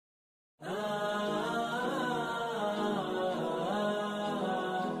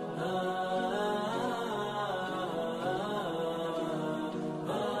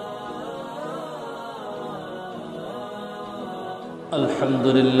الحمد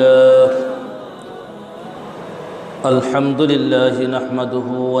لله نحمده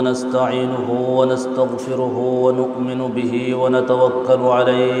ونستعينه ونستغفره ونؤمن به ونتوكل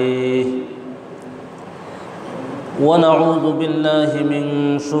عليه ونعوذ بالله من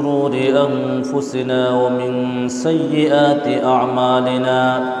شرور أنفسنا ومن سيئات أعمالنا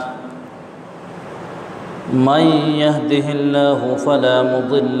من يهده الله فلا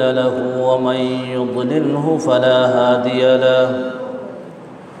مضل له ومن يضلله فلا هادي له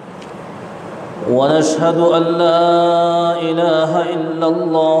ونشهد أن لا إله إلا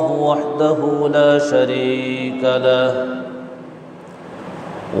الله وحده لا شريك له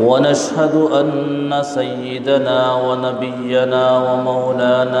ونشهد أن سيدنا ونبينا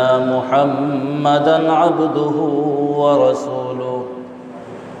ومولانا محمدا عبده ورسوله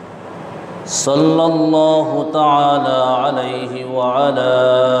صلى الله تعالى عليه وعلى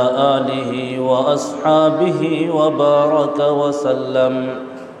آله وأصحابه وبارك وسلم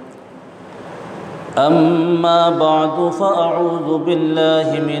أما بعد فأعوذ بالله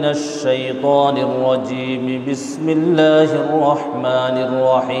من الشيطان الرجيم بسم الله الرحمن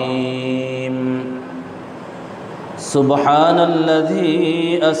الرحيم سبحان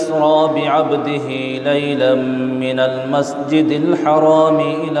الذي أسرى بعبده ليلا من المسجد الحرام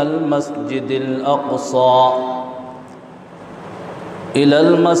إلى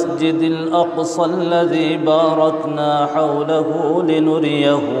المسجد الأقصى الذي باركنا حوله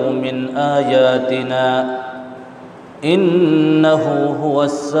لنريه من آياتنا إنه هو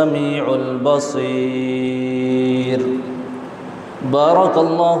السميع البصير بارك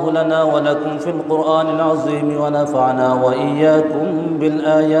الله لنا ولكم في القرآن العظيم ونفعنا وإياكم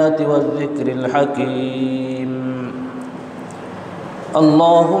بالآيات والذكر الحكيم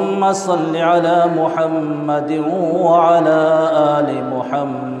اللهم صل على محمد وعلى آل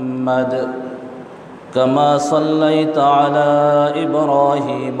محمد كما صليت على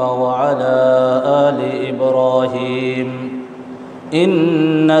إبراهيم وعلى آل إبراهيم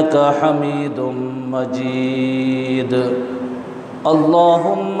إنك حميد مجيد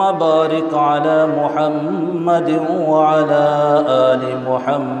اللهم بارك على محمد وعلى آل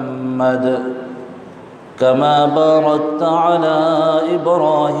محمد كما باركت على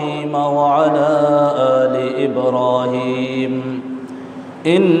إبراهيم وعلى آل إبراهيم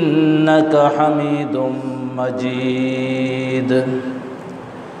إنك حميد مجيد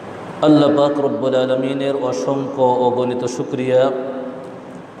আল্লাহ পাক রব্বুল আলামিনের অসংখ্য অগণিত শুকরিয়া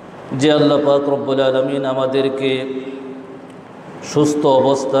যে আল্লাহ পাক রব্বুল আলামিন আমাদেরকে সুস্থ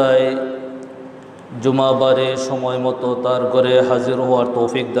অবস্থায় জুমাবারে সময় মতো তার ঘরে হাজির হওয়ার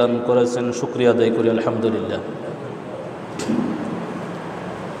তৌফিক দান করেছেন। শুকরিয়া আদায় করি আলহামদুলিল্লাহ।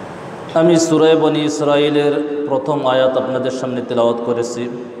 আমি সূরা বনী ইসরাঈলের প্রথম আয়াত আপনাদের সামনে তেলাওয়াত করেছি।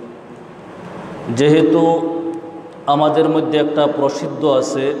 যেহেতু আমাদের মধ্যে একটা প্রসিদ্ধ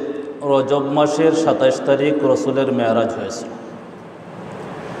আছে, রজব মাসের ২৭ তারিখ রসুলের মেরাজ হয়েছে।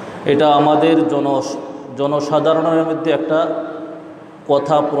 এটা আমাদের জনসাধারণের মধ্যে একটা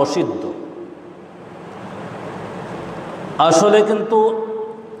কথা প্রসিদ্ধ। আসলে কিন্তু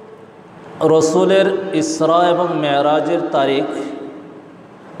রসুলের ইসরা এবং মেরাজের তারিখ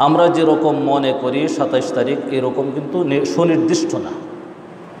আমরা যেরকম মনে করি ২৭ তারিখ, এরকম কিন্তু সুনির্দিষ্ট না।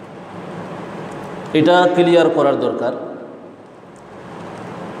 এটা ক্লিয়ার করার দরকার।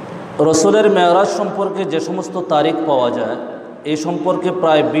 রসুলের মেরাজ সম্পর্কে যে সমস্ত তারিখ পাওয়া যায়, এই সম্পর্কে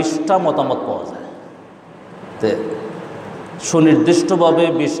প্রায় ২০টা মতামত পাওয়া যায়। সুনির্দিষ্টভাবে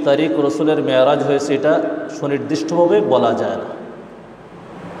 ২০ তারিখ রসুলের মেরাজ হয়েছে এটা সুনির্দিষ্টভাবে বলা যায় না।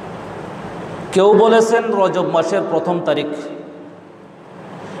 কেউ বলেছেন রজব মাসের প্রথম তারিখ,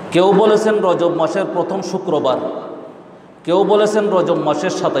 কেউ বলেছেন রজব মাসের প্রথম শুক্রবার, কেউ বলেছেন রজব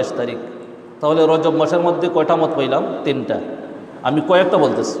মাসের ২৭ তারিখ। তাহলে রজব মাসের মধ্যে কয়টা মত পাইলাম? ৩টা। আমি কয়েকটা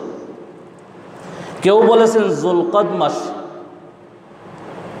বলতেছি। কেউ বলেছেন জুলকাদ মাস,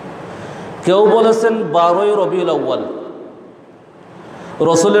 কেউ বলেছেন ১২ই রবিউল আউয়াল।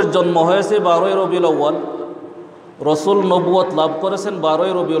 রসুলের জন্ম হয়েছে ১২ই রবিউল আউয়াল, রসুল নবুয়ত লাভ করেছেন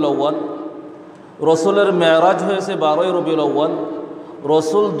 ১২ই রবিউল আউয়াল, রসুলের মেরাজ হয়েছে ১২ই রবিউল আউয়াল,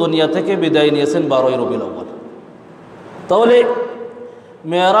 রসুল দুনিয়া থেকে বিদায় নিয়েছেন ১২ই রবিউল আউয়াল। তাহলে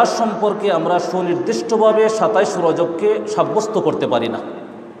মেরাজ সম্পর্কে আমরা সুনির্দিষ্টভাবে ২৭ রজবকে সাব্যস্ত করতে পারি না।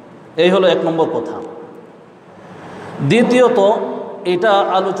 এই হলো ১ নম্বর কথা। দ্বিতীয়ত, এটা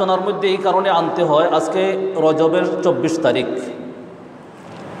আলোচনার মধ্যে এই কারণে আনতে হয়, আজকে রজবের ২৪ তারিখ।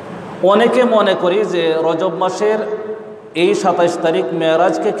 অনেকে মনে করি যে রজব মাসের এই ২৭ তারিখ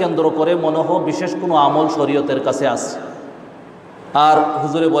মেরাজকে কেন্দ্র করে মনে হয় বিশেষ কোনো আমল শরীয়তের কাছে আছে, আর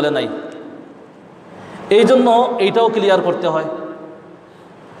হুজুরে বলে নাই। এই জন্য এইটাও ক্লিয়ার করতে হয়।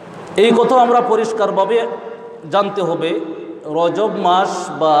 এই কথা আমরা পরিষ্কারভাবে জানতে হবে রজব মাস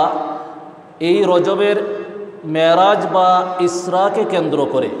বা এই রজবের মেরাজ বা ইসরাকে কেন্দ্র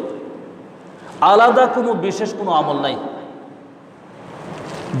করে আলাদা কোনো বিশেষ কোনো আমল নাই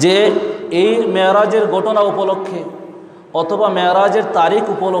যে এই মেরাজের ঘটনা উপলক্ষে অথবা মেরাজের তারিখ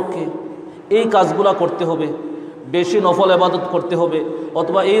উপলক্ষে এই কাজগুলা করতে হবে, বেশি নফল ইবাদত করতে হবে,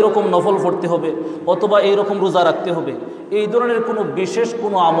 অথবা এই রকম নফল পড়তে হবে, অথবা এই রকম রোজা রাখতে হবে। এই ধরনের কোনো বিশেষ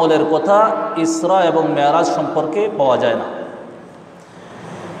কোনো আমলের কথা ইসরা এবং মেরাজ সম্পর্কে পাওয়া যায় না।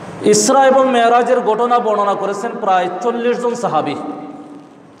 ইসরা এবং মেরাজের ঘটনা বর্ণনা করেছেন প্রায় 40 জন সাহাবী।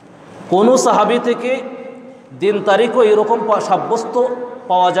 কোনো সাহাবী থেকে দিন তারিখও এরকম সাব্যস্ত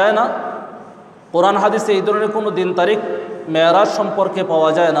পাওয়া যায় না। কোরআন হাদিসে এই ধরনের কোনো দিন তারিখ মেরাজ সম্পর্কে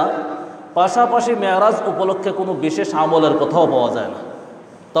পাওয়া যায় না। পাশাপাশি মেরাজ উপলক্ষে কোনো বিশেষ আমলের কথাও পাওয়া যায় না।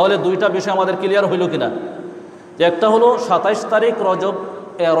 তাহলে দুইটা বিষয় আমাদের ক্লিয়ার হইল কিনা? যে একটা হলো 27 তারিখ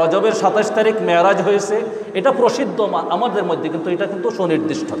রজবের 27 তারিখ মেরাজ হয়েছে, এটা প্রসিদ্ধ আমাদের মধ্যে, কিন্তু এটা কিন্তু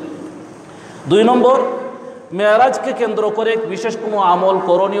সুনির্দিষ্ট। 2 নম্বর, মেরাজকে কেন্দ্র করে বিশেষ কোনো আমল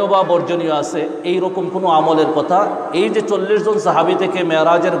করণীয় বা বর্জনীয় আছে, এই রকম কোনো আমলের কথা এই যে 40 জন সাহাবী থেকে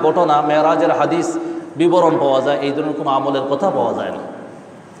মেরাজের ঘটনা, মেরাজের হাদিস বিবরণ পাওয়া যায়, এই ধরনের কোনো আমলের কথা পাওয়া যায় না।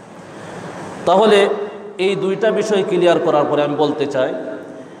 তাহলে এই দুইটা বিষয় ক্লিয়ার করার পরে আমি বলতে চাই,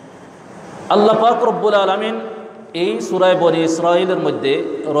 আল্লাহ পাক রব্বুল আলামিন এই সূরা বনী ইসরাঈলের মধ্যে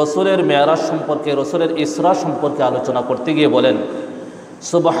রসুলের মেরাজ সম্পর্কে, রসুলের ইসরা সম্পর্কে আলোচনা করতে গিয়ে বলেন,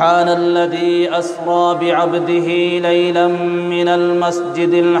 সুবহানাল্লাযী আসরা বিআবদিহি লাইলাম মিনাল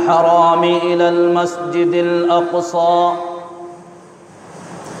মাসজিদিল হারামি ইলাল মাসজিদিল আকসা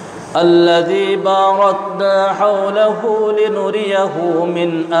الذي باركنا حوله لنريه من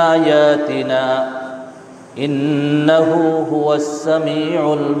آياتنا إنه هو السميع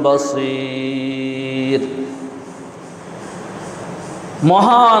البصير।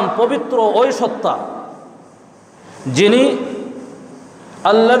 মহান পবিত্র ওই সত্তা যিনি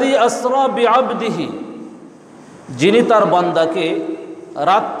আল্লাযী আসরা বিআবদিহি, যিনি তার বান্দাকে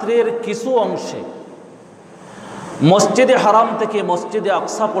রাত্রির কিছু অংশে মসজিদে হারাম থেকে মসজিদে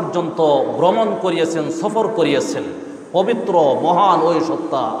আকসা পর্যন্ত ভ্রমণ করিয়েছেন, সফর করিয়েছেন। পবিত্র মহান ওই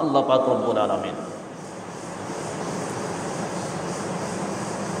সত্তা আল্লাহ পাক রব্বুল আলামিন।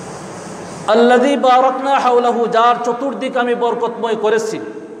 আল্লাযী বারাকনা হাওলাহু, যার চতুর্দিক আমি বরকতময় করেছি।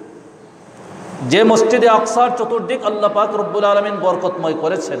 যে মসজিদে আকসার চতুর্দিক আল্লাহ পাক রব্বুল আলামিন বরকতময়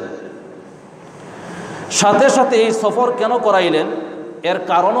করেছেন। সাথে সাথে এই সফর কেন করাইলেন এর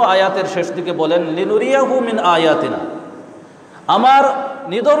কারণও আয়াতের শেষ দিকে বলেন, লিনুরিয়াহু মিন আয়াতিনা, আমার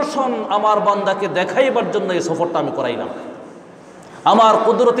নিদর্শন আমার বান্দাকে দেখাইবার জন্য এই সফরটা আমি করাইলাম। আমার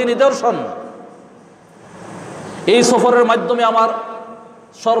কুদরতি নিদর্শন, এই সফরের মাধ্যমে আমার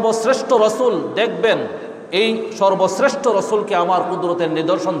সর্বশ্রেষ্ঠ রসুল দেখবেন। এই সর্বশ্রেষ্ঠ রসুলকে আমার কুদরতের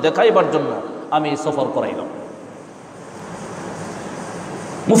নিদর্শন দেখাইবার জন্য আমি এই সফর করাইলাম।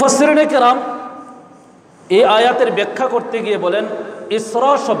 মুফাসসিরিনে কেরাম এই আয়াতের ব্যাখ্যা করতে গিয়ে বলেন,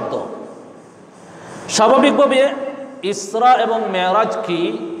 ইসরা শব্দ স্বাভাবিকভাবে ইসরা এবং মেরাজ কি,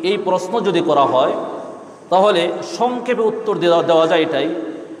 এই প্রশ্ন যদি করা হয় তাহলে সংক্ষেপে উত্তর দেওয়া যায় এটাই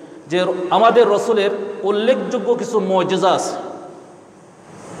যে আমাদের রসুলের উল্লেখযোগ্য কিছু মুজিজা আছে,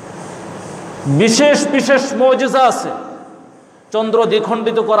 বিশেষ বিশেষ মুজিজা আছে। চন্দ্র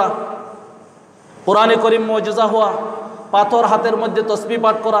দ্বিখণ্ডিত করা, কোরআনে করিম মুজিজা হওয়া, পাথর হাতের মধ্যে তসবিহ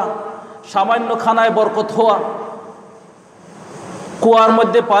পাঠ করা, সামান্য খানায় বরকত হওয়া, কুয়ার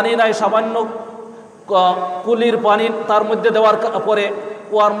মধ্যে পানি নাই, সামান্য কুলির পানি তার মধ্যে দেওয়ার পরে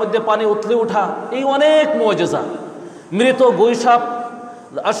কুয়ার মধ্যে পানি উতলে ওঠা, এই অনেক মুজিজা। মৃত গুইসাপ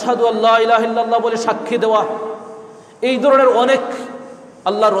আশহাদু আল্লা ইলাহা ইল্লাল্লাহ বলে সাক্ষী দেওয়া, এই ধরনের অনেক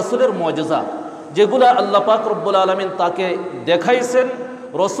আল্লাহ রসুলের মুজিজা, যেগুলা আল্লাহ পাক রব্বুল আলামিন তাকে দেখাইছেন।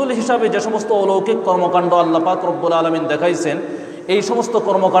 রসুল হিসাবে যে সমস্ত অলৌকিক কর্মকাণ্ড আল্লাহ পাক রব্বুল আলামিন দেখাইছেন, এই সমস্ত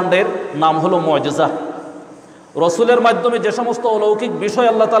কর্মকাণ্ডের নাম হলো মুজিজা। রসুলের মাধ্যমে যে সমস্ত অলৌকিক বিষয়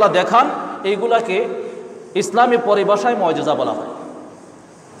আল্লাহ তাআলা দেখান, এইগুলাকে ইসলামী পরিভাষায় মুজিজা বলা হয়।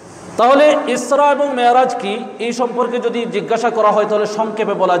 তাহলে ইসরা এবং মেরাজ কি, এই সম্পর্কে যদি জিজ্ঞাসা করা হয় তাহলে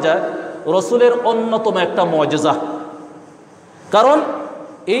সংক্ষেপে বলা যায় রসুলের অন্যতম একটা মুজিজা। কারণ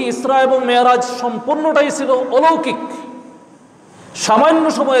এই ইসরা এবং মেরাজ সম্পূর্ণটাই ছিল অলৌকিক। সামান্য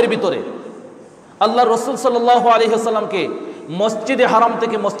সময়ের ভিতরে আল্লাহ রসুল সাল্লাল্লাহু আলাইহি ওয়াসাল্লামকে মসজিদে হারাম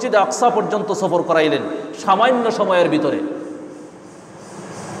থেকে মসজিদে আকসা পর্যন্ত সফর করাইলেন সামান্য সময়ের ভিতরে।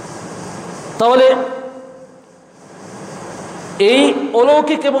 তাহলে এই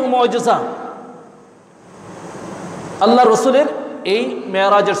অলৌকিক এবং মুজিজা আল্লাহ রসুলের এই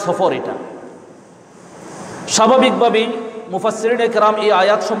মেরাজের সফর, এটা স্বাভাবিকভাবেই মুফাসসিরিনে কেরাম এই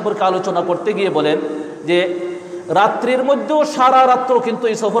আয়াত সম্পর্কে আলোচনা করতে গিয়ে বলেন যে রাত্রির মধ্যেও সারা রাত্র কিন্তু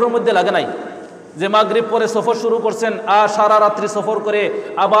এই সফরের মধ্যে লাগে নাই। যে মাগরিব পরে সফর শুরু করছেন আর সারা রাত্রি সফর করে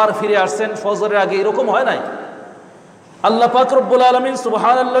আবার ফিরে আসছেন ফজরের আগে, এরকম হয় নাই। আল্লাহ পাক রব্বুল আলামিন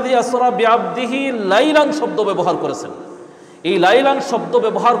সুবহানাল্লাযী আসরা বিআবদিহি লাইলান শব্দ ব্যবহার করেছেন। এই লাইলান শব্দ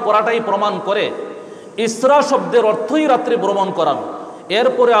ব্যবহার করাটাই প্রমাণ করে ইসরা শব্দের অর্থই রাত্রি ভ্রমণ করানো।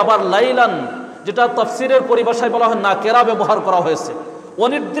 এরপরে আবার লাইলান, যেটা তাফসীরের পরিভাষায় বলা হয় নাকেরা, ব্যবহার করা হয়েছে,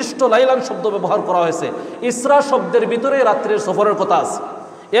 অনির্দিষ্ট লাইলান শব্দ ব্যবহার করা হয়েছে। ইসরা শব্দের ভিতরে রাত্রির সফরের কথা আছে।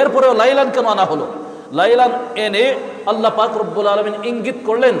 এরপরেও লাইলান কেন আনা হলো? লাইলান এনে আল্লাহ পাক রব্বুল আলামিন ইঙ্গিত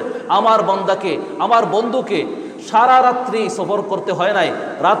করলেন আমার বান্দাকে, আমার বন্ধুকে সারা রাত্রি সফর করতে হয় নাই,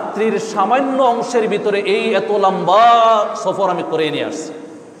 রাত্রির সামান্য অংশের ভিতরে এই এত লম্বা সফর আমি করে নিয়ে আসছি।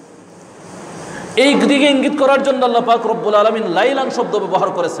 এই দিকে ইঙ্গিত করার জন্য আল্লাহ পাক রব্বুল আলামিন লাইলান শব্দ ব্যবহার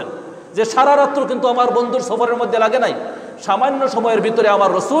করেছেন, যে সারা রাত্র কিন্তু আমার বন্ধুর সফরের মধ্যে লাগে নাই, সামান্য সময়ের ভিতরে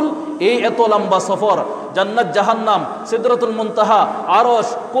আমার রসুল এই এত লম্বা সফর, জান্নাত জাহান্নাম, সিদরাতুল মুনতাহা, আরশ,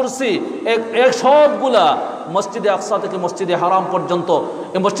 কুরসি, এক সবগুলা মসজিদে আকসা থেকে মসজিদে হারাম পর্যন্ত,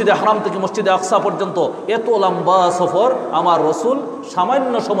 মসজিদে হারাম থেকে মসজিদে আকসা পর্যন্ত এত লম্বা সফর আমার রসুল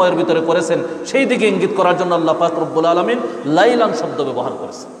সামান্য সময়ের ভিতরে করেছেন। সেই দিকে ইঙ্গিত করার জন্য আল্লাহ পাক রব্বুল আলামিন লাইলান শব্দ ব্যবহার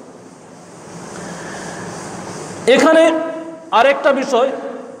করেছেন। এখানে আরেকটা বিষয়,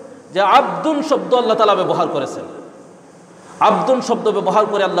 যে আব্দুন শব্দ আল্লাহ তাআলা ব্যবহার করেছেন। আব্দুন শব্দ ব্যবহার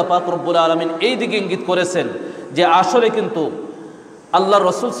করে আল্লাহ পাক রব্বুল আলামিন এই দিকে ইঙ্গিত করেছেন যে আসলে কিন্তু আল্লাহ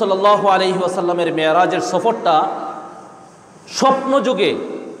রসুল সাল্লাল্লাহু আলাইহি ওয়াসাল্লামের মেরাজের সফরটা স্বপ্ন যুগে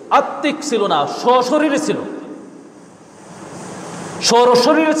আত্মিক ছিল না, সশরীরে ছিল,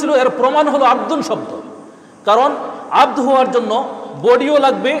 সশরীরে ছিল। এর প্রমাণ হলো আব্দুন শব্দ। কারণ আব্দ হওয়ার জন্য বডিও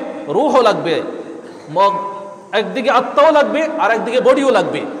লাগবে, রূহও লাগবে, একদিকে আত্মাও লাগবে আর একদিকে বডিও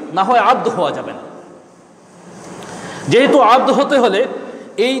লাগবে, না হয় আব্দ হওয়া যাবে না। যেহেতু আব্দ হতে হলে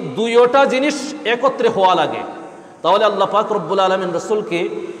এই দুইটা জিনিস একত্রে হওয়া লাগে, তাহলে আল্লাহ পাক রব্বুল আলামিন রসুলকে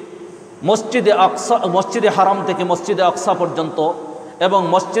মসজিদে আকসা, মসজিদে হারাম থেকে মসজিদে আকসা পর্যন্ত এবং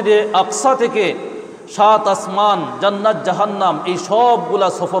মসজিদে আকসা থেকে 7 আসমান, জান্নাত জাহান্নাম, এই সবগুলা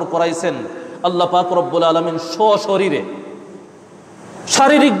সফর করাইছেন আল্লাহ পাক রব্বুল আলামিন সশরীরে,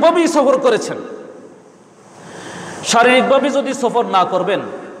 শারীরিকভাবেই সফর করেছেন। শারীরিকভাবে যদি সফর না করবেন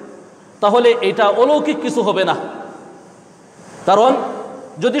তাহলে এটা অলৌকিক কিছু হবে না। কারণ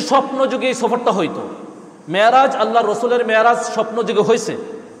যদি স্বপ্ন যুগে এই সফরটা হইতো, মেরাজ, আল্লাহ রসুলের মেরাজ স্বপ্ন যুগে হয়েছে,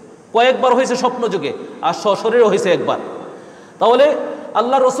 কয়েকবার হয়েছে স্বপ্ন যুগে, আর সশরীরে হয়েছে একবার, তাহলে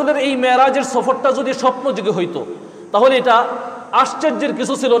আল্লাহ রসুলের এই মেরাজের সফরটা যদি স্বপ্ন যুগে হইতো তাহলে এটা আশ্চর্যের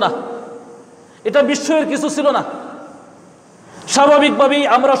কিছু ছিল না, এটা বিস্ময়ের কিছু ছিল না। স্বাভাবিকভাবেই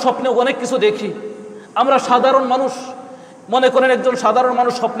আমরা স্বপ্নে অনেক কিছু দেখি। আমরা সাধারণ মানুষ, মনে করেন একজন সাধারণ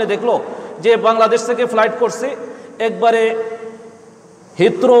মানুষ স্বপ্নে দেখলো যে বাংলাদেশ থেকে ফ্লাইট করছে, একবারে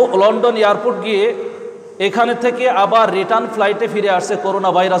হিথ্রো লন্ডন এয়ারপোর্ট গিয়ে এখানে থেকে আবার রিটার্ন ফ্লাইটে ফিরে আসছে, করোনা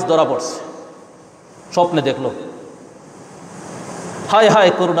ভাইরাস ধরা পড়ছে, স্বপ্নে দেখলো। হায়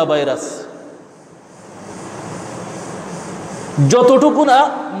হায় করোনা ভাইরাস। যতটুকু না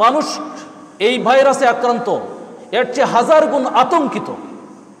মানুষ এই ভাইরাসে আক্রান্ত, এর চেয়ে 1000 গুণ আতঙ্কিত।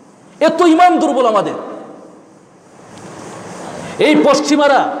 এত ইমান দুর্বল আমাদের। এই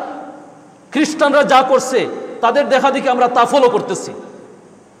পশ্চিমারা, খ্রিস্টানরা যা করছে তাদের দেখা দেখি আমরা তা ফলো করতেছি।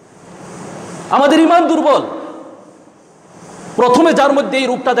 আমাদের ইমান দুর্বল। প্রথমে যার মধ্যে এই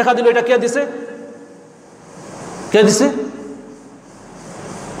রূপটা দেখা দিল, এটা কে দিছে? কে দিছে?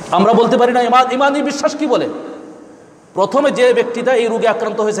 আমরা বলতে পারি না। ইমানি বিশ্বাস কি বলে? প্রথমে যে ব্যক্তিটা এই রোগে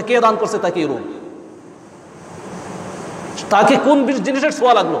আক্রান্ত হয়েছে, কে দান করছে তাকে এই রোগ? তাকে কোন জিনিসের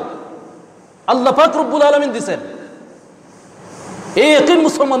ছোঁয়া লাগলো? আল্লাহ পাক রব্বুল আলামিন দিছেন। এই একই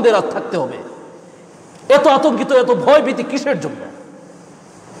মুসলমানদের আর থাকতে হবে। এত আতঙ্কিত, এত ভয় ভীতি কিসের জন্য?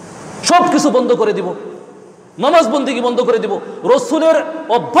 সব কিছু বন্ধ করে দিব, নামাজ বন্দিগি বন্ধ করে দিব। রসুলের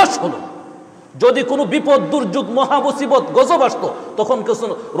অভ্যাস হলো যদি কোনো বিপদ, দুর্যোগ, মহামুসিবত, গজব আসতো, তখন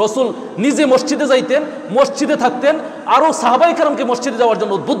রসুল নিজে মসজিদে যাইতেন, মসজিদে থাকতেন, আরো সাহাবায়ে কেরামকে মসজিদে যাওয়ার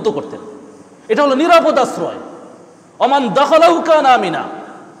জন্য উদ্বুদ্ধ করতেন। এটা হলো নিরাপদ আশ্রয়। ওমান দাখালাহু কানা আমিনা।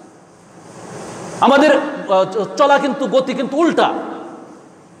 আমাদের চলা কিন্তু, গতি কিন্তু উল্টা।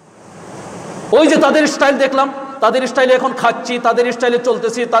 ওই যে তাদের স্টাইল দেখলাম, তাদের স্টাইলে এখন খাচ্ছি, তাদের স্টাইলে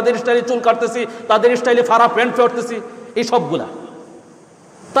চলতেছি, তাদের স্টাইলে চুল কাটতেছি, তাদের স্টাইলে ফাড়া প্যান্ট পরতেছি, এই সবগুলা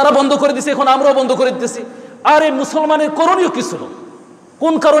তারা বন্ধ করে দিছে, এখন আমরাও বন্ধ করে দিতেছি। আর এই মুসলমানের করণীয় কি ছিল?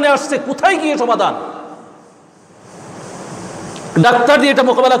 কোন কারণে আসছে? কোথায় গিয়ে সমাধান? ডাক্তার দিয়ে এটা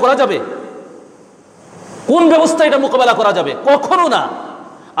মোকাবেলা করা যাবে? কোন ব্যবস্থা এটা মোকাবেলা করা যাবে? কখনো না।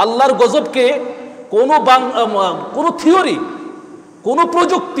 আল্লাহর গজবকে কোনো থিওরি, কোনো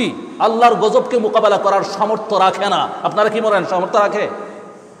প্রযুক্তি আল্লাহর গজবকে মোকাবেলা করার সামর্থ্য রাখে না। আপনারা কি মনে করেন সামর্থ্য রাখে?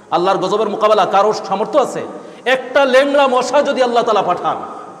 আল্লাহর গজবের মোকাবেলা কারোর সামর্থ্য আছে? একটা ল্যাংড়া মশা যদি আল্লাহ তাআলা পাঠান,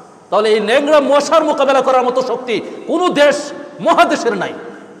 তাহলে এই ন্যাংরা মশার মোকাবেলা করার মতো শক্তি কোনো দেশ মহাদেশের নাই,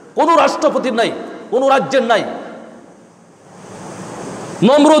 কোনো রাষ্ট্রপতির নাই, কোনো রাজ্যের নাই।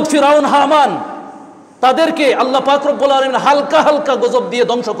 নমরুদ, ফিরাউন, হামান, তাদেরকে আল্লাহ পাক রব্বুল আলামিন হালকা হালকা গজব দিয়ে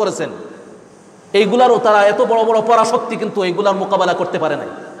ধ্বংস করেছেন। এইগুলারও তারা এত বড় বড় পরাশক্তি কিন্তু এইগুলার মোকাবেলা করতে পারে নাই।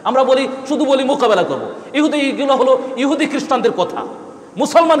 আমরা বলি, শুধু বলি মোকাবেলা করবো। এইগুলো হলো ইহুদি খ্রিস্টানদের কথা।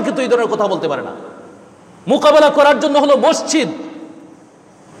 মুসলমান কিন্তু এই ধরনের কথা বলতে পারে না। মোকাবেলা করার জন্য হলো মসজিদ,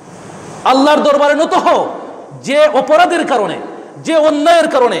 আল্লাহর দরবারে নত হও। যে অপরাধের কারণে, যে অন্যায়ের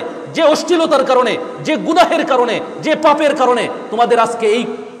কারণে, যে অশ্লীলতার কারণে, যে গুনাহের কারণে, যে পাপের কারণে তোমাদের আজকে এই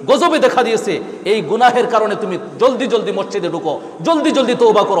গজবে দেখা দিয়েছে, এই গুনাহের কারণে তুমি জলদি জলদি মসজিদে ঢুকো, জলদি জলদি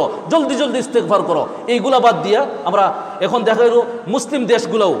তওবা করো, জলদি জলদি ইস্তেগফার করো। এইগুলা বাদ দিয়া আমরা এখন দেখা গেল মুসলিম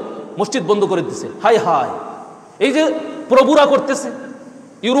দেশগুলোও মসজিদ বন্ধ করে দিচ্ছে। হায় হায়, এই যে প্রভুরা করতেছে,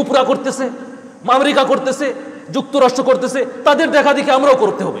 ইউরোপরা করতেছে, আমেরিকা করতেছে, যুক্তরাষ্ট্র করতেছে, তাদের দেখা দেখে আমরাও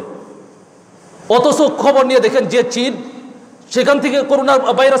করতে হবে। অথচ খবর নিয়ে দেখেন যে চীন, সেখান থেকে করোনা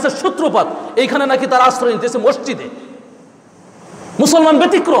ভাইরাসের সূত্রপাত, এইখানে নাকি তারা আশ্রয় নিতেছে মসজিদে। মুসলমান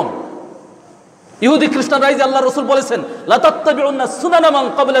ব্যতিক্রম। ইহুদি খ্রিস্টান রাইজ আল্লাহ রাসূল বলেছেন, লা তাত্তাবিউন্না সুনানা মান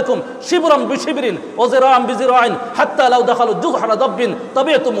ক্বাবলাকুম শিবরান বিশিবরিন ওয়া যিরাআন বিযিরাইন হাত্তা লাউ দাখালু জুহরা দাব্বিন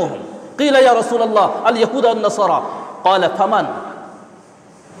তাবি'তুমুহুম। কিলা ইয়া রাসূলুল্লাহ আল ইয়াহুদা ওয়ান নাসারা। ক্বালা ফামান।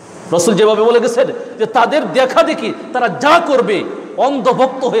 রাসূল যেভাবে বলে গেছেন যে তাদের দেখা দেখি তারা যা করবে,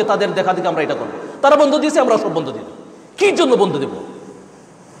 অন্ধভক্ত হয়ে তাদের দেখা দেখি আমরা এটা করব। তারা বন্ধ দিয়েছে, আমরা সব বন্ধ দিব। কি জন্য বন্ধ দেব?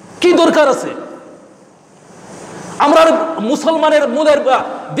 কি দরকার আছে? আমরা মুসলমানের মনের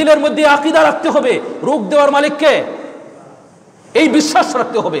দিলের মধ্যে আকীদা রাখতে হবে, রোগ দেওয়ার মালিককে, এই বিশ্বাস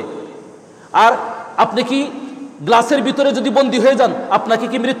রাখতে হবে। আর আপনি কি গ্লাসের ভিতরে যদি বন্দী হয়ে যান, আপনাকে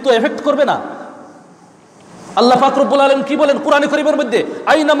কি মৃত্যু এফেক্ট করবে না? আল্লাহ পাক রব্বুল আলামিন কি বলেন কোরআনে কারীমের মধ্যে,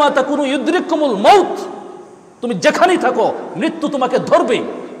 আইনামা তাকুনু ইউদরিকুমুল মাউত। তুমি যেখানেই থাকো মৃত্যু তোমাকে ধরবে,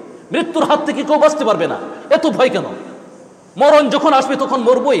 মৃত্যুর হাত থেকে কেউ বাঁচতে পারবে না। এত ভয় কেন? মরণ যখন আসবে তখন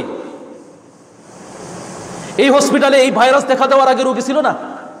মরবই। এই হসপিটালে এই ভাইরাস দেখা দেওয়ার আগে রোগী ছিল না,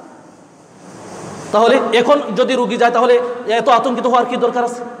 তাহলে এখন যদি রোগী যায় তাহলে এত আতঙ্কিত হওয়ার কি দরকার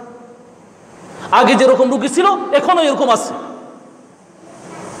আছে? আগে যেরকম রোগী ছিল এখনো এরকম আছে।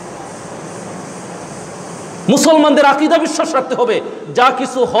 মুসলমানদের আকীদা বিশ্বাস রাখতে হবে, যা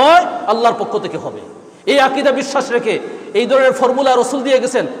কিছু হয় আল্লাহর পক্ষ থেকে হবে। এই আকীদা বিশ্বাস রেখে এই ধরনের ফর্মুলা রাসূল দিয়ে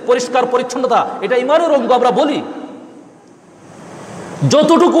গেছেন, পরিষ্কার পরিচ্ছন্নতা, এটা ঈমানের অঙ্গ আমরা বলি।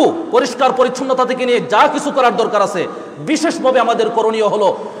 যতটুকু পরিষ্কার পরিচ্ছন্নতা থেকে নিয়ে যা কিছু করার দরকার আছে, বিশেষভাবে আমাদের করণীয় হলো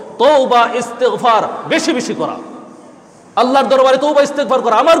তওবা ইস্তেগফার বেশি বেশি করা, আল্লাহর দরবারে তওবা ইস্তেগফার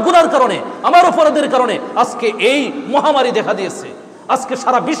করা। আমার গুনার কারণে, আমার অপরাধের কারণে আজকে এই মহামারী দেখা দিয়েছে। আজকে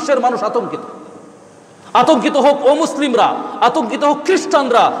সারা বিশ্বের মানুষ আতঙ্কিত। আতঙ্কিত হোক অমুসলিমরা, আতঙ্কিত হোক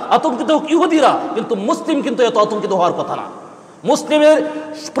খ্রিস্টানরা, আতঙ্কিত হোক ইহুদিরা, কিন্তু মুসলিম কিন্তু এত আতঙ্কিত হওয়ার কথা না। মুসলিমের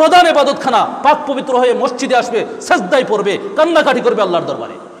প্রধান ইবাদতখানা পাক পবিত্র হয়ে মসজিদে আসবে, সাজদায় পড়বে, কান্নাকাটি করবে আল্লাহর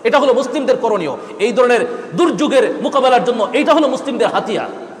দরবারে। এটা হলো মুসলিমদের করণীয়। এই ধরনের দুর্যোগের মোকাবেলার জন্য এইটা হলো মুসলিমদের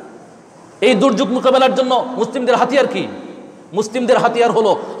হাতিয়ার। এই দুর্যোগ মোকাবেলার জন্য মুসলিমদের হাতিয়ার কি? মুসলিমদের হাতিয়ার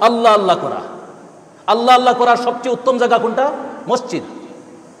হলো আল্লাহ আল্লাহ করা। আল্লাহ আল্লাহ করার সবচেয়ে উত্তম জায়গা কোনটা? মসজিদ।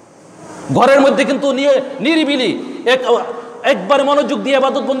 ঘরের মধ্যে কিন্তু নিয়ে নিরিবিলি একবারে মনোযোগ দিয়ে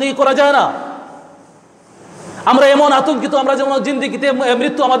ইবাদত বন্দেগী করা যায় না। আমরা এমন আতঙ্কিত, আমরা যেমন জিন্দেগিতে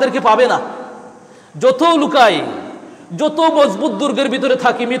মৃত্যু আমাদেরকে পাবে না। যত লুকাই, যত মজবুত দুর্গের ভিতরে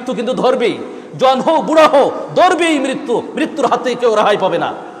থাকি, মৃত্যু কিন্তু ধরবেই। জওয়ান হোক বুড়া হোক, ধরবেই মৃত্যু। মৃত্যুর হাতে কেউ রেহাই পাবে না।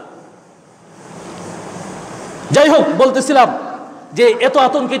 যাই হোক, বলতেছিলাম যে এত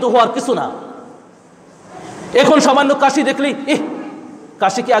আতঙ্কিত হওয়ার কিছু না। এখন সামান্য কাশি দেখলেই,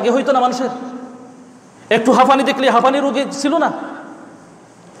 কাশি কি আগে হইতো না মানুষের? একটু হাঁফানি দেখলে হাঁফানি রোগী ছিল না?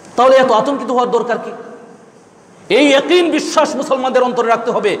 তাহলে এত আতঙ্কিত হওয়ার দরকার কি? এই ইয়াকিন বিশ্বাস মুসলমানদের অন্তরে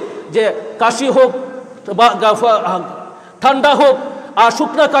রাখতে হবে যে কাশি হোক বা ঠান্ডা হোক, আর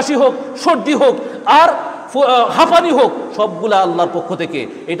শুকনা কাশি হোক, সর্দি হোক, আর হাঁপানি হোক, সবগুলা আল্লাহর পক্ষ থেকে।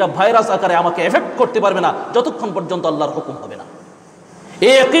 এটা ভাইরাস আকারে আমাকে এফেক্ট করতে পারবে না যতক্ষণ পর্যন্ত আল্লাহর হুকুম হবে না।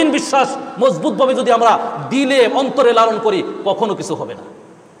 এই ইয়াকিন বিশ্বাস মজবুতভাবে যদি আমরা দিলে অন্তরে লালন করি, কখনো কিছু হবে না।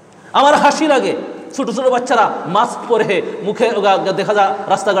 আমার হাসি লাগে, ছোট ছোট বাচ্চারা মাস্ক পরে মুখে দেখা যায়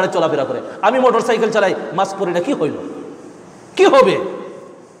রাস্তাঘাটে চলাফেরা করে। আমি মোটর সাইকেল চালাই, মাস্ক পরে না, কি হইল? কি হবে?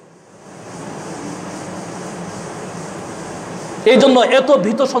 এই জন্য এত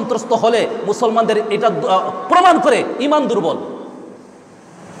ভীত সন্ত্রস্ত হলে মুসলমানদের এটা প্রমাণ করে ঈমান দুর্বল।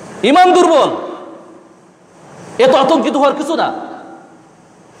 ঈমান দুর্বল। এত আতঙ্কিত হওয়ার কিছু না।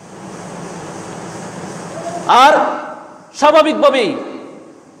 আর স্বাভাবিকভাবেই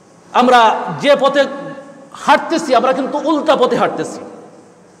আমরা যে পথে হাঁটতেছি, আমরা কিন্তু উল্টা পথে হাঁটতেছি।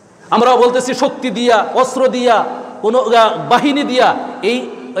 আমরা বলতেছি শক্তি দিয়া, অস্ত্র দিয়া, কোনো বাহিনী দিয়া এই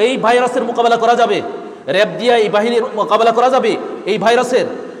এই ভাইরাসের মোকাবেলা করা যাবে, র্যাব দিয়ে এই বাহিনীর মোকাবেলা করা যাবে, এই ভাইরাসের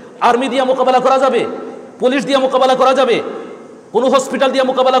আর্মি দিয়ে মোকাবেলা করা যাবে, পুলিশ দিয়ে মোকাবেলা করা যাবে, কোনো হসপিটাল দিয়ে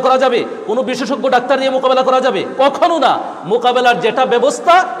মোকাবেলা করা যাবে, কোনো বিশেষজ্ঞ ডাক্তার দিয়ে মোকাবেলা করা যাবে? কখনো না। মোকাবেলার যেটা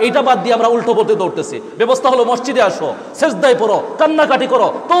ব্যবস্থা এইটা বাদ দিয়ে আমরা উল্টো পথে দৌড়তেছি। ব্যবস্থা হলো মসজিদে আসো, সেজদায় পড়ো, কান্নাকাটি করো,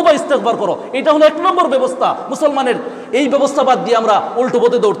 তওবা ইস্তেগফার করো, এটা হলো 1 নম্বর ব্যবস্থা মুসলমানের। এই ব্যবস্থা বাদ দিয়ে আমরা উল্টো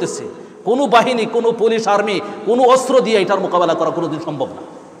পথে দৌড়তেছি। কোনো বাহিনী, কোনো পুলিশ, আর্মি, কোনো অস্ত্র দিয়ে এটার মোকাবেলা করা কোনোদিন সম্ভব না।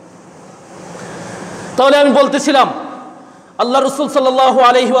 তাহলে আমি বলতেছিলাম আল্লাহ রসুল সাল্লাল্লাহু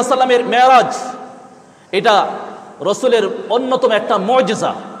আলাইহি ওয়াসাল্লামের মেরাজ এটা রসুলের অন্যতম একটা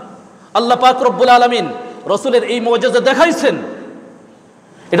মুজিজা। আল্লাহ পাক রব্বুল আলামিন রসুলের এই মুজিজা দেখাইছেন।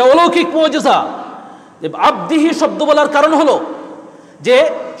 এটা অলৌকিক মুজিজা। আবদিহি শব্দ বলার কারণ হলো যে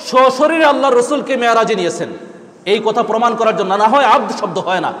সশরীরে আল্লাহ রসুলকে মেরাজে নিয়েছেন, এই কথা প্রমাণ করার জন্য। না হয় আব্দ শব্দ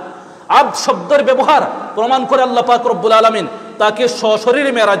হয় না। আব্দ শব্দের ব্যবহার প্রমাণ করে আল্লাহ পাক রব্বুল আলামিন তাকে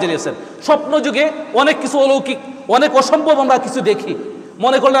সশরীরে মেরাজে নিয়েছেন। স্বপ্ন যুগে অনেক কিছু অলৌকিক, অনেক অসম্ভব আমরা কিছু দেখি।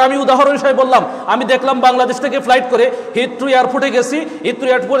 মনে করলেন, আমি উদাহরণ হিসেবে বললাম, আমি দেখলাম বাংলাদেশ থেকে ফ্লাইট করে হিথ্রো এয়ারপোর্টে গেছি। হিথ্রো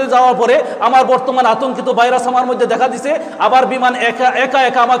এয়ারপোর্টে যাওয়ার পরে আমার বর্তমান আতঙ্কিত ভাইরাস আমার মধ্যে দেখা দিছে। আবার বিমান একা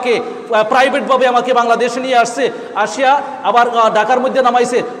একা আমাকে প্রাইভেটভাবে আমাকে বাংলাদেশে নিয়ে আসছে, আসিয়া আবার ঢাকার মধ্যে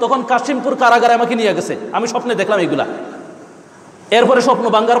নামাইছে। তখন কাশিমপুর কারাগারে আমাকে নিয়ে গেছে। আমি স্বপ্নে দেখলাম এইগুলা। এরপরে স্বপ্ন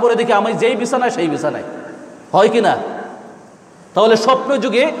ভাঙ্গার পরে দেখি আমি যেই বিছানায় সেই বিছানায়। হয় কি না? তাহলে স্বপ্ন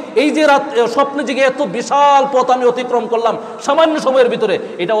যুগে এই যে স্বপ্ন যুগে এত বিশাল পথ আমি অতিক্রম করলাম সামান্য সময়ের ভিতরে,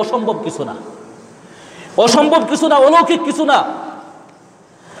 এটা অসম্ভব কিছু না, অসম্ভব কিছু না, অলৌকিক কিছু না।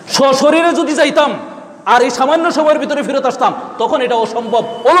 সশরীরে যদি যাইতাম আর এই সামান্য সময়ের ভিতরে ফেরত আসতাম, তখন এটা অসম্ভব,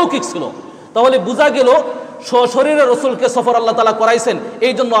 অলৌকিক ছিল। তাহলে বোঝা গেল সশরীরে রসুলকে সফর আল্লাহ তাআলা করাইছেন।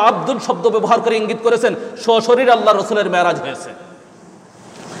 এই জন্য আব্দুল শব্দ ব্যবহার করে ইঙ্গিত করেছেন সশরীরে আল্লাহ রসুলের মেরাজ হয়েছে।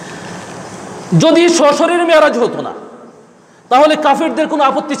 যদি সশরীরে মেরাজ হতো না, তাহলে কাফিরদের কোনো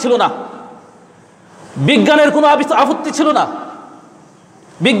আপত্তি ছিল না, বিজ্ঞানের কোনো আপত্তি ছিল না।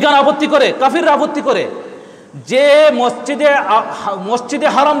 বিজ্ঞান আপত্তি করে, কাফিররা আপত্তি করে যে মসজিদে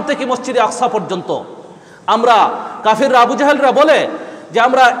হারাম থেকে মসজিদে আকসা পর্যন্ত আমরা, কাফিররা আবু জাহেলরা বলে যে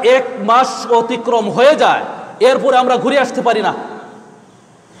আমরা 1 মাস অতিক্রম হয়ে যায়, এরপরে আমরা ঘুরে আসতে পারি না।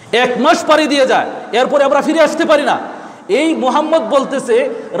 1 মাস পাড়ি দিয়ে যায়, এরপরে আমরা ফিরে আসতে পারি না। এই মুহাম্মদ বলতেছে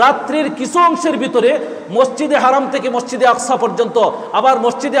রাত্রির কিছু অংশের ভিতরে মসজিদে হারাম থেকে মসজিদে আকসা পর্যন্ত, আবার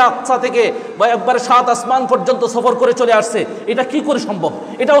মসজিদে আকসা থেকে বা একবারে 7 আসমান পর্যন্ত সফর করে চলে আসছে। এটা কি করে সম্ভব?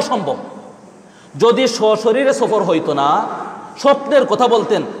 এটাও সম্ভব। যদি সশরীরে সফর হইতো না, স্বপ্নের কথা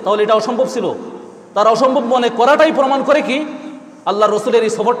বলতেন, তাহলে এটা অসম্ভব ছিল। তারা অসম্ভব মনে করাটাই প্রমাণ করে কি আল্লাহ রসুলের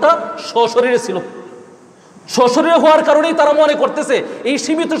এই সফরটা সশরীরে ছিল। সশরীরে হওয়ার কারণেই তারা মনে করতেছে এই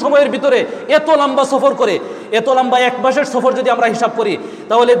সীমিত সময়ের ভিতরে এত লম্বা সফর করে, এত লম্বা 1 মাসের সফর যদি আমরা হিসাব করি,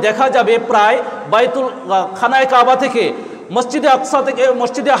 তাহলে দেখা যাবে প্রায় বাইতুল খানায় কাবা থেকে মসজিদে আকসা থেকে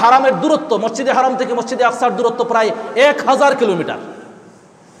মসজিদে হারামের দূরত্ব, মসজিদে হারাম থেকে মসজিদে আকসার দূরত্ব প্রায় 1000 কিলোমিটার।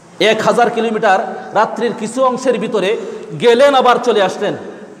 1000 কিলোমিটার রাত্রির কিছু অংশের ভিতরে গেলেন, আবার চলে আসলেন।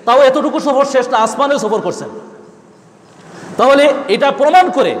 তাও এতটুকু সফর শেষ না, আসমানেও সফর করছেন। তাহলে এটা প্রমাণ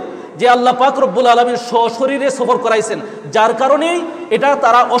করে যে আল্লাহ পাক রব্বুল আলামিন সশরীরে সফর করাইছেন, যার কারণেই এটা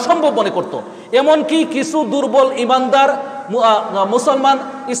তারা অসম্ভব মনে করত। এমনকি কিছু দুর্বল ইমানদার মুসলমান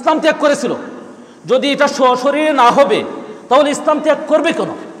ইসলাম ত্যাগ করেছিল। যদি এটা সশরীরে না হবে তাহলে ইসলাম ত্যাগ করবে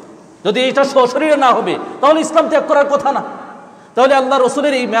কেন? যদি এটা সশরীরে না হবে তাহলে ইসলাম ত্যাগ করার কথা না। তাহলে আল্লাহ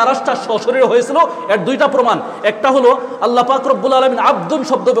রসুলের এই মেরাজটা সশরীরে হয়েছিল, এর 2টা প্রমাণ। একটা হলো আল্লাহ পাক রব্বুল আলামিন আব্দুন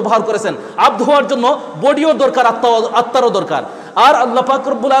শব্দ ব্যবহার করেছেন। আব্দ হওয়ার জন্য বডিও দরকার, আত্মারও দরকার। আর আল্লাহ পাক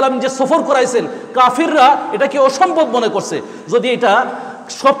রব্বুল আলামিন যে সফর করাইছেন, কাফিররা এটাকে অসম্ভব মনে করছে। যদি এটা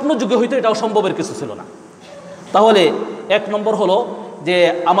স্বপ্ন যুগে হইতো, এটা অসম্ভবের কিছু ছিল না। তাহলে 1 নম্বর হলো যে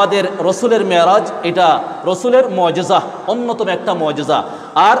আমাদের রসুলের মেরাজ এটা রসুলের মুজিজা, অন্যতম একটা মুজিজা।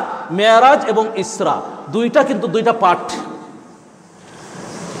 আর মেরাজ এবং ইসরা দুইটা কিন্তু 2টা পার্ট।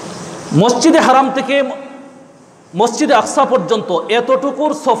 মসজিদে হারাম থেকে মসজিদে আকসা পর্যন্ত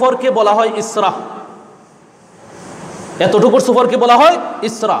এতটুকুর সফরকে বলা হয় ইসরা। এতটুকুর সফরকে বলা হয়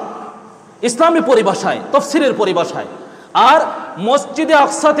ইসরা ইসলামী পরিভাষায়, তাফসীরের পরিভাষায়। আর মসজিদে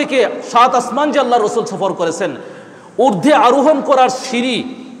আকসা থেকে 7 আসমান যে আল্লাহ রসুল সফর করেছেন, ঊর্ধ্বে আরোহণ করার সিঁড়ি,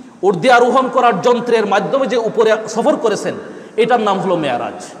 ঊর্ধ্বে আরোহণ করার যন্ত্রের মাধ্যমে যে উপরে সফর করেছেন, এটার নাম হলো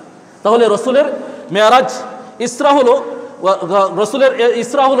মেরাজ। তাহলে রসুলের মেরাজ ইসরা হলো, রসুলের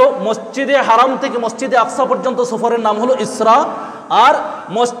ইসরা হলো মসজিদে হারাম থেকে মসজিদে আকসা পর্যন্ত সফরের নাম হলো ইসরা। আর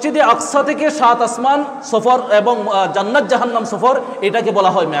মসজিদে আকসা থেকে 7 আসমান সফর এবং জান্নাত জাহান্নাম সফর, এটাকে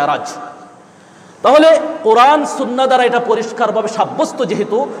বলা হয় মেরাজ। তাহলে কোরআন সুন্নাহ দ্বারা এটা পরিষ্কারভাবে সাব্যস্ত,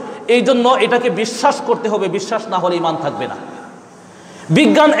 যেহেতু এই জন্য এটাকে বিশ্বাস করতে হবে। বিশ্বাস না হলে ঈমান থাকবে না।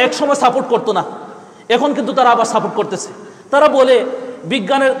 বিজ্ঞান একসময় সাপোর্ট করতো না, এখন কিন্তু তারা আবার সাপোর্ট করতেছে। তারা বলে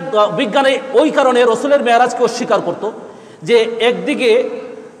বিজ্ঞানে ওই কারণে রসুলের মেরাজকে অস্বীকার করত যে একদিকে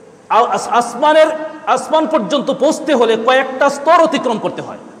আসমান পর্যন্ত পৌঁছতে হলে কয়েকটা স্তর অতিক্রম করতে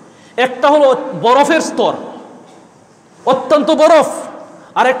হয়। একটা হলো বরফের স্তর, অত্যন্ত বরফ,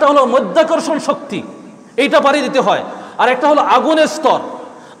 আর একটা হলো মধ্যাকর্ষণ শক্তি, এইটা পাড়ি দিতে হয়, আর একটা হলো আগুনের স্তর,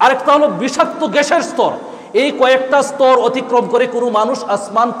 আর একটা হলো বিষাক্ত গ্যাসের স্তর। এই কয়েকটা স্তর অতিক্রম করে কোনো মানুষ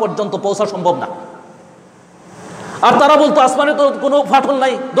আসমান পর্যন্ত পৌঁছা সম্ভব না। আর তারা বলতো আসমানে তো কোনো ফাটল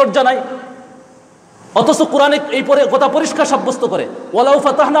নাই, দরজা নাই, অথচ কোরআনে এই কথা পরিষ্কার সাব্যস্ত করে ওয়ালাউ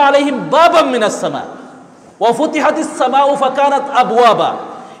ফাতাহনা আলাইহিম বাবাম মিনাস সামা ওয়া ফুতিহাতিস সামাউ ফাকানাত আবওয়াবা।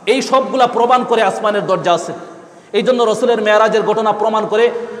 এই সবগুলা প্রমাণ করে আসমানের দরজা আছে। এই জন্য রসুলের মেরাজের ঘটনা প্রমাণ করে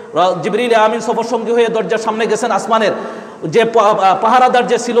জিবরিল আমিন সফর সঙ্গী হয়ে দরজার সামনে গেছেন, আসমানের যে পাহারাদার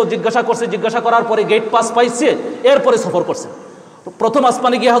যে ছিল জিজ্ঞাসা করার পরে গেট পাস পাইছে, এরপরে সফর করছে। প্রথম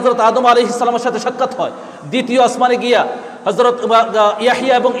আসমানে গিয়ে হজরত আদম আলাইহিস সালামের সাথে সাক্ষাৎ হয়, দ্বিতীয় আসমানে গিয়া হজরত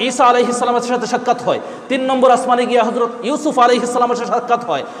ইয়াহিয়া এবং ঈসা আলাইহিস সালামের সাথে সাক্ষাৎ হয়, 3 নম্বর আসমানে গিয়া হজরত ইউসুফ আলাইহিস সালামের সাথে সাক্ষাৎ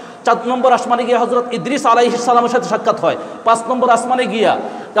হয়, 4 নম্বর আসমানে গিয়া হজরত ইদ্রিস আলাইহিস সালামের সাথে সাক্ষাৎ হয়, 5 নম্বর আসমানে গিয়া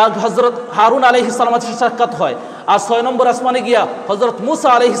হজরত হারুন আলাইহিস সালামের সাথে সাক্ষাৎ হয়, আর 6 নম্বর আসমানে গিয়া হজরত মুসা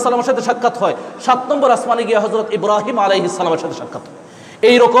আলাইহিস সালামের সাথে সাক্ষাৎ হয়, 7 নম্বর আসমানে গিয়া হজরত ইব্রাহিম আলাইহিস সালামের সাথে সাক্ষাৎ হয়।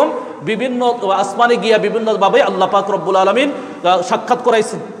 এইরকম বিভিন্ন আসমানে গিয়া বিভিন্নভাবে আল্লাহ পাক রব্বুল আলামিন সাক্ষাৎ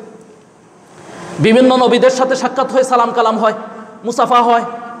করাইছেন। বিভিন্ন নবীদের সাথে সাক্ষাৎ হয়, সালাম কালাম হয়, মুসাফা হয়,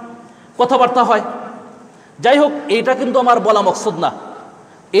 কথাবার্তা হয়। যাই হোক, এইটা কিন্তু আমার বলা মকসদ না।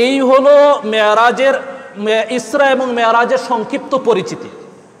 এই হলো মেরাজের, ইসরা এবং মেরাজের সংক্ষিপ্ত পরিচিতি।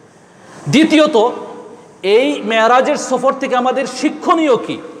 দ্বিতীয়ত, এই মেরাজের সফর থেকে আমাদের শিক্ষণীয়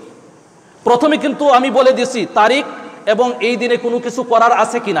কি? প্রথমে কিন্তু আমি বলে দিছি তারিখ এবং এই দিনে কোনো কিছু করার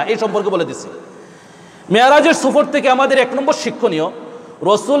আছে কিনা এই সম্পর্কে বলে দিছি। মেরাজের সফর থেকে আমাদের 1 নম্বর শিক্ষণীয়,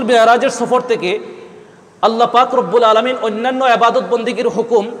 রসুল মেরাজের সফর থেকে আল্লাহ পাক রব্বুল আলামিন অন্যান্য ইবাদত বন্দিগির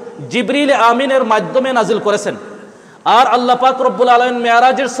হুকুম জিবরিল আমিনের মাধ্যমে নাজিল করেছেন। আর আল্লাহ পাক রব্বুল আলামিন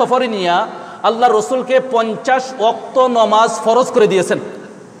মেরাজের সফরে নিয়ে আল্লাহ রসুলকে 50 ওয়াক্ত নামাজ ফরজ করে দিয়েছেন।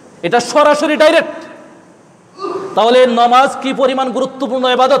 এটা সরাসরি ডাইরেক্ট। তাহলে নামাজ কি পরিমাণ গুরুত্বপূর্ণ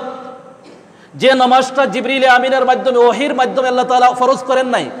ইবাদত, যে নামাজটা জিবরিল আমিনের মাধ্যমে, ওহীর মাধ্যমে আল্লাহ তাআলা ফরজ করেন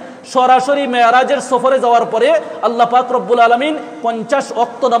নাই, সরাসরি মেরাজের সফরে যাওয়ার পরে আল্লাহ পাক রব্বুল আলামিন 50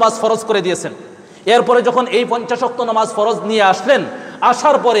 ওয়াক্ত নামাজ ফরজ করে দিয়েছেন। এরপরে যখন এই 50 ওয়াক্ত নামাজ ফরজ নিয়ে আসলেন,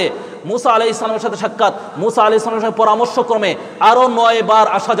 আসার পরে মুসা আলাইহিস সালামের সাথে সাক্ষাৎ, মুসা আলাইহিস সালামের সাথে পরামর্শক্রমে আরও 9 বার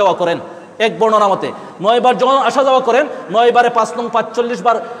আসা যাওয়া করেন। এক বর্ণনা মতে 9 বার যখন আসা যাওয়া করেন, 9 বারে 5 নং 45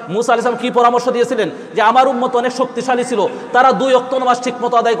 বার মুসা আলাইহিস সালাম কি পরামর্শ দিয়েছিলেন যে আমার উম্মত অনেক শক্তিশালী ছিল, তারা 2 ওয়াক্ত নামাজ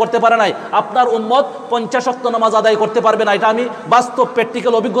ঠিকমতো আদায় করতে পারে নাই, আপনার উম্মত 50 ওয়াক্ত নামাজ আদায় করতে পারবে না। এটা আমি বাস্তব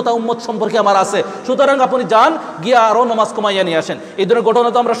প্র্যাকটিক্যাল অভিজ্ঞতা উম্মত সম্পর্কে আমার আছে, সুতরাং আপনি যান, গিয়ে আরও নামাজ কমাইয়া নিয়ে আসেন। এই ধরনের ঘটনা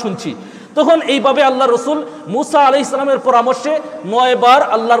তো আমরা শুনছি। তখন এইভাবে আল্লাহ রসুল মুসা আলাইহিস সালামের পরামর্শে 9 বার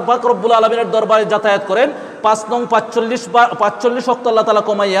আল্লাহর পাক রব্বুল আলামিনের দরবারে যাতায়াত করেন। 5 নং 45 ওয়াক্ত আল্লাহ তাআলা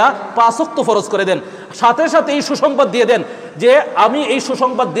কমাইয়া 5 ওয়াক্ত ফরজ করে দেন। সাথে সাথে এই সুসংবাদ দিয়ে দেন যে আমি এই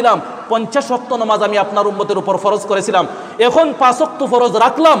সুসংবাদ দিলাম 50 ওয়াক্ত নামাজ আমি আপনার উম্মতের উপর ফরজ করেছিলাম, এখন 5 ওয়াক্ত ফরজ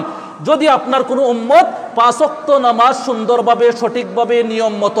রাখলাম। যদি আপনার কোনো উম্মত 5 ওয়াক্ত নামাজ সুন্দরভাবে সঠিকভাবে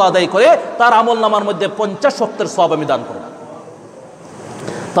নিয়ম মতো আদায় করে, তার আমল নামার মধ্যে 50 ওয়াক্তের সওয়াব আমি দান করব।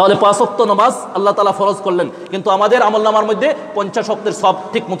 তাহলে 5 ওয়াক্ত নামাজ আল্লাহ তাআলা ফরজ করলেন, কিন্তু আমাদের আমল নামার মধ্যে 50 ওয়াক্তের সওয়াব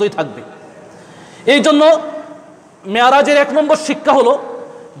ঠিক মতোই থাকবে। এই জন্য মেরাজের 1 নম্বর শিক্ষা হলো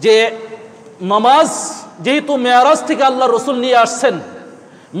যে নামাজ, যেহেতু মেরাজ থেকে আল্লাহ রসুল নিয়ে আসছেন,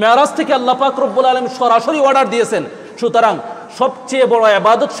 মেরাজ থেকে আল্লাহ পাক রব্বুল আলামিন সরাসরি অর্ডার দিয়েছেন, সুতরাং সবচেয়ে বড়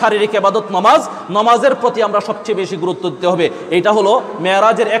ইবাদত, শারীরিক ইবাদত নামাজ। নামাজের প্রতি আমরা সবচেয়ে বেশি গুরুত্ব দিতে হবে। এইটা হলো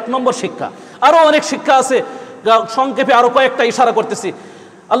মেরাজের 1 নম্বর শিক্ষা। আরও অনেক শিক্ষা আছে, সংক্ষেপে আরও কয়েকটা ইশারা করতেছি।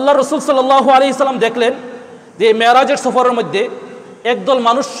 আল্লাহ রসুল সাল্লাল্লাহু আলাইহি সাল্লাম দেখলেন যে মেরাজের সফরের মধ্যে একদল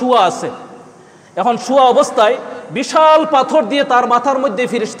মানুষ শুয়া আছে। এখন শুয়া অবস্থায় বিশাল পাথর দিয়ে তার মাথার মধ্যে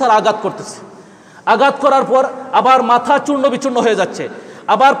ফেরেশতারা আঘাত করতেছে। আঘাত করার পর আবার মাথা চূর্ণ বিচূর্ণ হয়ে যাচ্ছে,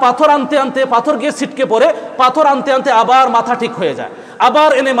 আবার পাথর আনতে আনতে পাথর গিয়ে ছিটকে পড়ে, পাথর আনতে আনতে আবার মাথা ঠিক হয়ে যায়, আবার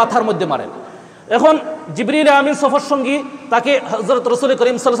এনে মাথার মধ্যে মারেন। এখন জিবরিল আমিন সফর সঙ্গী তাকে হযরত রাসূল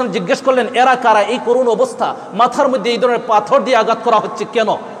করিম সাল্লাল্লাহু আলাইহি ওয়াসাল্লাম জিজ্ঞেস করলেন, এরা কারা, এই করুণ অবস্থা, মাথার মধ্যে এই ধরনের পাথর দিয়ে আঘাত করা হচ্ছে কেন?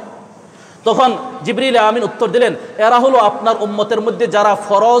 তখন জিবরিল আমিন উত্তর দিলেন, এরা হলো আপনার উম্মতের মধ্যে যারা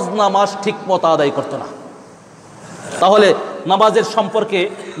ফরজ নামাজ ঠিক মতো আদায় করতো না। তাহলে নামাজের সম্পর্কে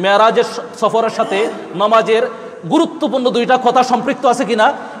মেরাজের সফরের সাথে নামাজের গুরুত্বপূর্ণ 2টা কথা সম্পৃক্ত আছে কিনা?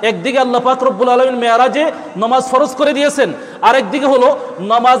 একদিকে আল্লাহ পাক রব্বুল আলামিন মেরাজে নামাজ ফরজ করে দিয়েছেন, আরেকদিকে হলো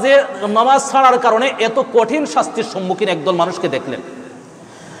নামাজ ছাড়ার কারণে এত কঠিন শাস্তির সম্মুখীন একদল মানুষকে দেখলেন।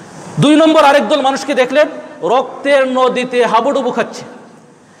 2 নম্বর আরেকদল মানুষকে দেখলেন রক্তের নদীতে হাবুডুবু খাচ্ছে,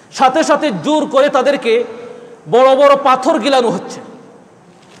 সাথে সাথে জোর করে তাদেরকে বড় বড় পাথর গিলানো হচ্ছে।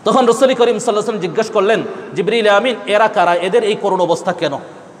 তখন রাসূল করিম সাল্লাল্লাহু আলাইহি ওয়াসাল্লাম জিজ্ঞেস করলেন, জিবরিল আমিন, এরা কারা, এদের এই করুণ অবস্থা কেন?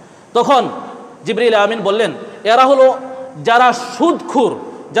 তখন জিবরিল আমিন বললেন, এরা হলো যারা সুদখোর,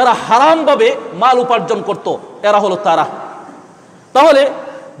 যারা হারামভাবে মাল উপার্জন করত, এরা হলো তারা। তাহলে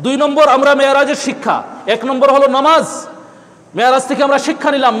 2 নম্বর আমরা মেরাজের শিক্ষা, 1 নম্বর হলো নামাজ। মেরাজ থেকে আমরা শিক্ষা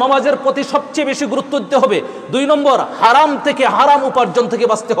নিলাম নামাজের প্রতি সবচেয়ে বেশি গুরুত্ব দিতে হবে। 2 নম্বর হারাম থেকে, হারাম উপার্জন থেকে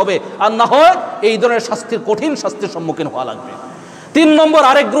বাঁচতে হবে, আর না হয় এই ধরনের শাস্তির, কঠিন শাস্তির সম্মুখীন হওয়া লাগবে। 3 নম্বর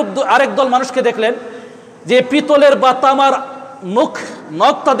আরেক দল মানুষকে দেখলেন যে পিতলের বা তামার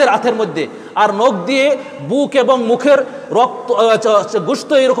নখ তাদের হাতের মধ্যে, আর নখ দিয়ে বুক এবং মুখের রক্ত,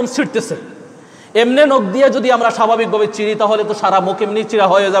 গোশত এরকম ছিঁড়তেছে। এমনি নখ দিয়ে যদি আমরা স্বাভাবিকভাবে চিরি তাহলে তো সারা মুখ এমনি চিরা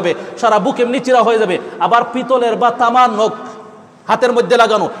হয়ে যাবে, সারা বুক এমনি চিরা হয়ে যাবে। আবার পিতলের বা তামার নখ হাতের মধ্যে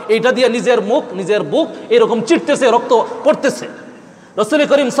লাগানো, এইটা দিয়ে নিজের মুখ, নিজের বুক এরকম চিরতেছে, রক্ত পড়তেছে। রাসূল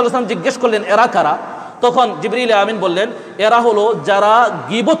করিম সাল্লাল্লাহু আলাইহি ওয়াসাল্লাম জিজ্ঞেস করলেন, এরা কারা? তখন জিবরিল আমিন বললেন, এরা হলো যারা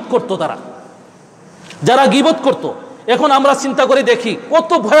গীবত করতো, যারা গীবত করতো। এখন আমরা চিন্তা করে দেখি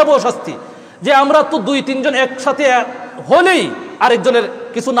কত ভয়াবহ শাস্তি, যে আমরা তো 2-3 জন একসাথে হলেই আরেকজনের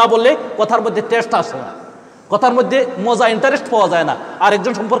কিছু না বললে কথার মধ্যে টেস্ট আসে না, কথার মধ্যে মজা, ইন্টারেস্ট পাওয়া যায় না।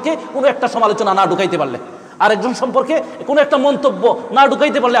 আরেকজন সম্পর্কে কোনো একটা সমালোচনা না ঢুকাইতে পারলে, আরেকজন সম্পর্কে কোনো একটা মন্তব্য না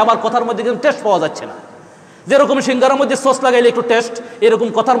ঢুকাইতে পারলে আমার কথার মধ্যে কিন্তু টেস্ট পাওয়া যাচ্ছে না। যেরকম সিঙ্গারার মধ্যে সস লাগাইলে একটু টেস্ট, এরকম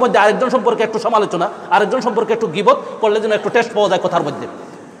কথার মধ্যে আরেকজন সম্পর্কে একটু সমালোচনা, আরেকজন সম্পর্কে একটু গীবত করলে যেন একটু টেস্ট পাওয়া যায় কথার মধ্যে।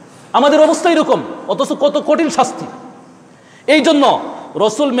 আমাদের অবস্থা এরকম, অথচ কত কঠিন শাস্তি। এই জন্য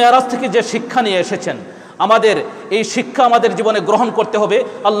রাসূল মেরাজ থেকে যে শিক্ষা নিয়ে এসেছেন, আমাদের এই শিক্ষা আমাদের জীবনে গ্রহণ করতে হবে।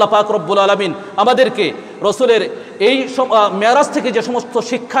 আল্লাহ পাক রব্বুল আলামিন আমাদেরকে রাসূলের এই মেরাজ থেকে যে সমস্ত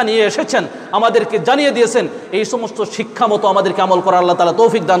শিক্ষা নিয়ে এসেছেন আমাদেরকে জানিয়ে দিয়েছেন, এই সমস্ত শিক্ষা মতো আমাদেরকে আমল করার আল্লাহ তাআলা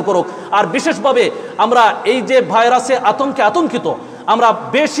তৌফিক দান করুক। আর বিশেষভাবে আমরা এই যে ভাইরাসে আতঙ্কিত, আমরা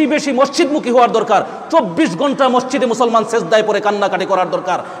বেশি বেশি মসজিদমুখী হওয়ার দরকার। 24 ঘন্টা মসজিদে মুসলমান সেজদায় পড়ে কান্নাকাটি করার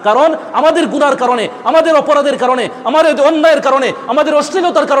দরকার। কারণ আমাদের গুনার কারণে, আমাদের অপরাধের কারণে, আমাদের অন্যায়ের কারণে, আমাদের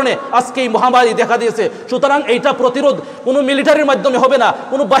অশ্লীলতার কারণে আজকে এই মহামারী দেখা দিয়েছে। সুতরাং এইটা প্রতিরোধ কোনো মিলিটারির মাধ্যমে হবে না,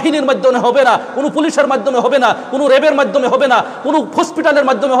 কোনো বাহিনীর মাধ্যমে হবে না, কোনো পুলিশের মাধ্যমে হবে না, কোনো র্যাবের মাধ্যমে হবে না, কোনো হসপিটালের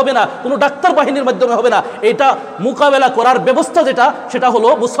মাধ্যমে হবে না, কোনো ডাক্তার বাহিনীর মাধ্যমে হবে না। এটা মোকাবেলা করার ব্যবস্থা সেটা হলো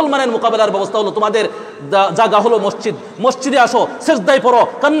মুসলমানের মোকাবেলার ব্যবস্থা হলো তোমাদের জায়গা হলো মসজিদ। মসজিদে আসো, সেজদায় পড়ো,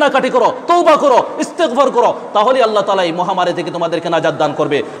 কান্নাকাটি করো, তওবা করো, ইস্তেগফার করো, তাহলে আল্লাহ তাআলা এই মহামারী থেকে তোমাদেরকে নাজাত দান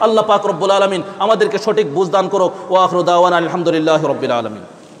করবে। আল্লাহ পাক রব্বুল আলামিন আমাদেরকে সঠিক বুঝ দান করুক। ওয়া আখিরু দাওয়ানা আলহামদুলিল্লাহি রাব্বিল আলামিন।